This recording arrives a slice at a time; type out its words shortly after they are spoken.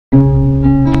What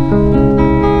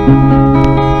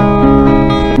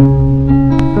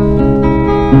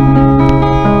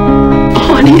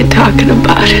are you talking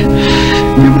about? You're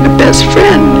my best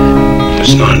friend.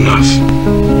 It's not enough.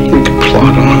 We could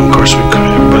plot on it, of course we could.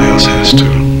 Everybody else has to,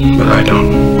 but I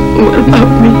don't. What about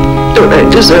me? Don't I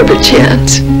deserve a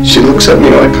chance? She looks at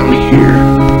me like I'm here.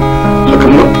 Like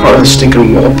I'm not part of the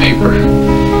stinking wallpaper.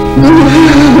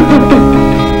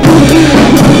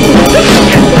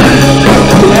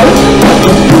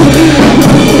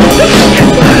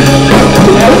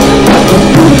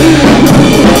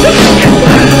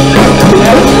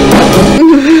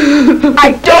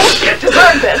 I don't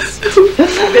deserve this.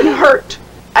 I've been hurt.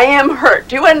 I am hurt.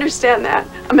 Do you understand that?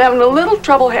 I'm having a little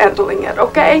trouble handling it,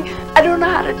 okay? I don't know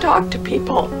how to talk to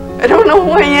people. I don't know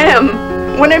who I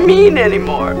am, what I mean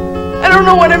anymore. I don't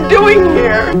know what I'm doing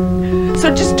here.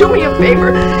 So just do me a favor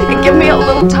and give me a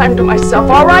little time to myself,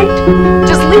 all right?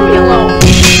 Just leave me alone.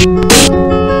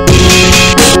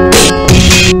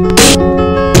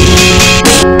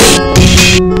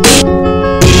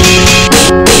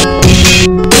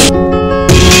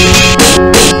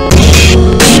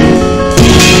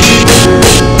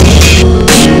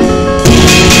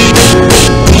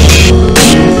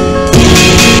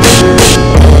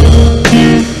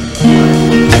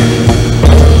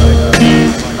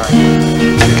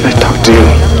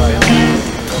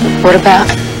 What about?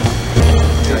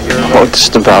 Oh,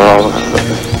 just about all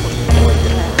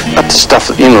the stuff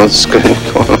that, that's going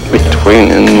on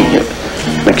between, and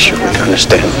make sure we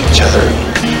understand each other.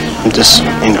 And just,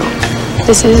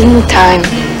 This isn't the time,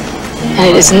 and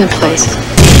it isn't the place.